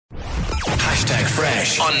Hashtag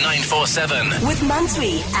Fresh on 947. With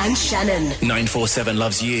Mansui and Shannon. 947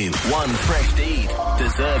 loves you. One fresh deed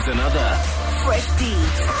deserves another. Fresh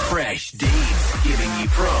Deeds. Fresh Deeds, giving you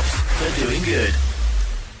props for doing good.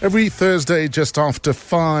 Every Thursday, just after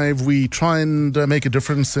 5, we try and make a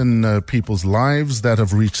difference in people's lives that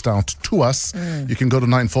have reached out to us. You can go to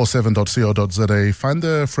 947.co.za, find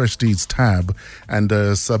the Fresh Deeds tab, and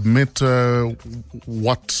submit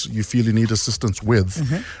what you feel you need assistance with.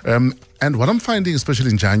 And what I'm finding, especially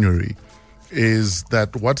in January, is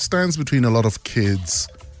that what stands between a lot of kids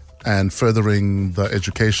and furthering the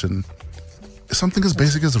education is something as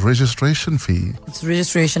basic as a registration fee. It's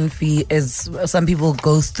registration fee. Is some people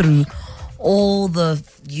go through all the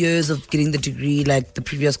years of getting the degree, like the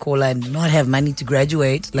previous caller, and not have money to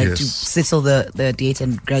graduate, like to settle the date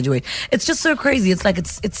and graduate. It's just so crazy. It's like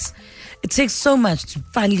it takes so much to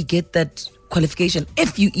finally get that qualification,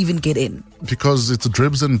 if you even get in. Because it's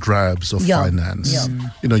dribs and drabs of finance.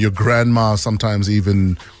 You know, your grandma sometimes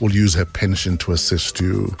even will use her pension to assist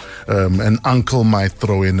you. An uncle might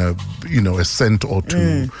throw in a cent or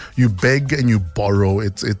two. You beg and you borrow.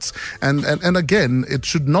 And again, it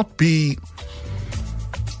should not be.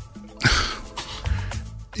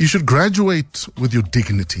 You should graduate with your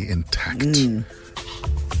dignity intact.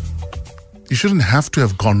 You shouldn't have to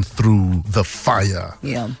have gone through the fire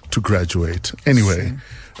to graduate. Anyway,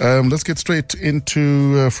 let's get straight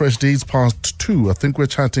into Fresh Deeds Part 2. I think we're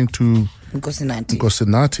chatting to Nkosinathi.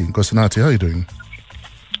 Nkosinathi, how are you doing?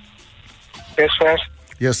 Yes, sir.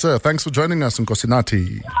 Yes, sir. Thanks for joining us,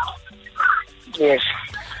 Nkosinathi. Yes.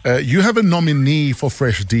 You have a nominee for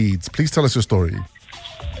Fresh Deeds. Please tell us your story.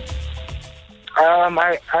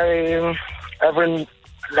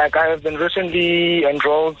 I have been recently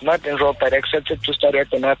not enrolled, but accepted to study at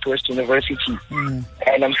the Northwest University. And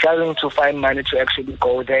I'm struggling to find money to actually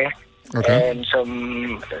go there. Okay. And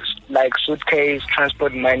some, suitcase,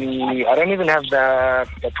 transport money. I don't even have the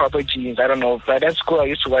proper jeans. I don't know. But at school, I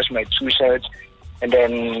used to wash my 2 shirts, and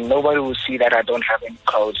then nobody will see that I don't have any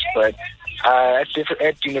clothes. But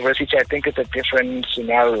at university, I think it's a different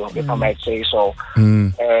scenario, if I might say so.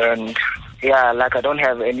 And I don't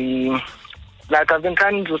have any. I've been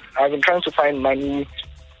trying to find money.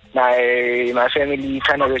 My family,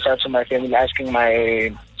 trying to reach out to my family, asking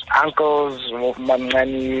my uncles, my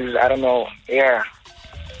nannies. I don't know. Yeah.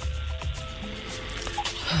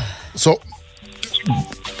 So,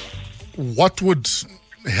 what would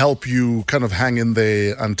help you kind of hang in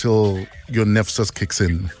there until your nefsas kicks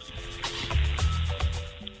in?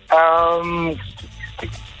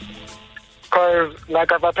 Because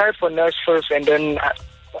I've applied for nurse first, and then.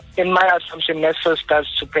 In my assumption, NSFAS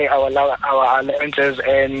starts to pay our allowances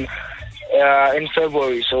in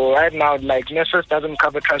February. So right now, NSFAS doesn't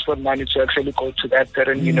cover transport money to actually go to that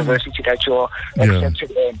certain university that you're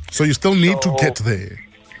accepted in. So you still need to get there.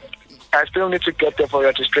 I still need to get there for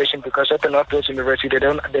registration, because at the Northwest University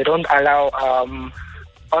they don't allow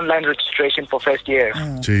online registration for first year.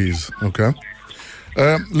 Jeez. Okay.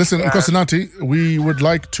 Listen, Nkosinathi, we would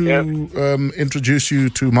like to introduce you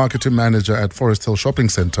to Marketing Manager at Forest Hill Shopping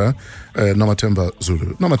Centre, Nomathemba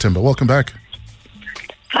Zulu. Nomathemba, welcome back.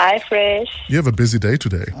 Hi, Fresh. You have a busy day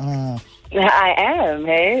today. I am,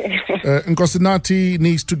 hey? Nkosinathi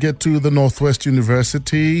needs to get to the Northwest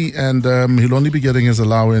University, and he'll only be getting his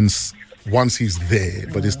allowance once he's there,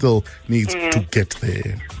 but he still needs to get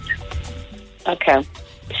there. Okay.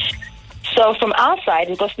 So from our side,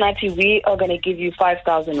 in Nkosinathi, we are going to give you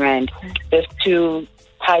 5,000 Rand just to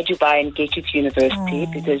hide you by and get you to university,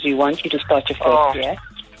 because we want you to start your first year.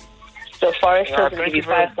 So Forest is going to give you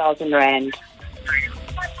 5,000 Rand.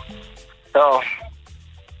 Oh,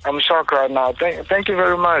 I'm shocked right now. Thank you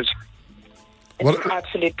very much. It's an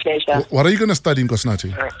absolute pleasure. What are you going to study in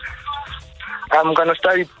Nkosinathi? I'm going to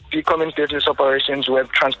study becoming business operations with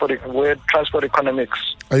transport economics.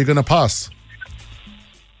 Are you going to pass?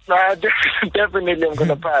 Definitely I'm going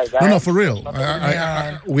to pass. No, for real.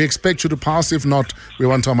 We expect you to pass. If not, we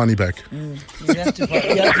want our money back. You have to pass.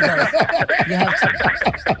 You have to.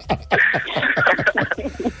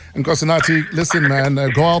 Nkosinathi, listen, man,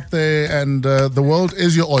 go out there, and the world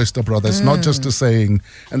is your oyster, brother. It's not just a saying.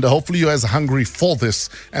 And hopefully you're as hungry for this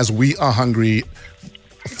as we are hungry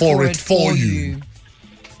for you.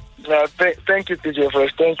 Thank you, PJ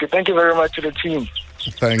Fresh. Thank you. Thank you very much to the team.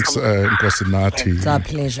 Thanks, Nkosinathi. It's our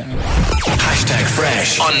pleasure. Hashtag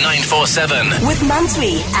Fresh on 947. With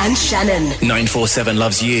Mansui and Shannon. 947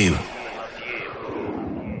 loves you.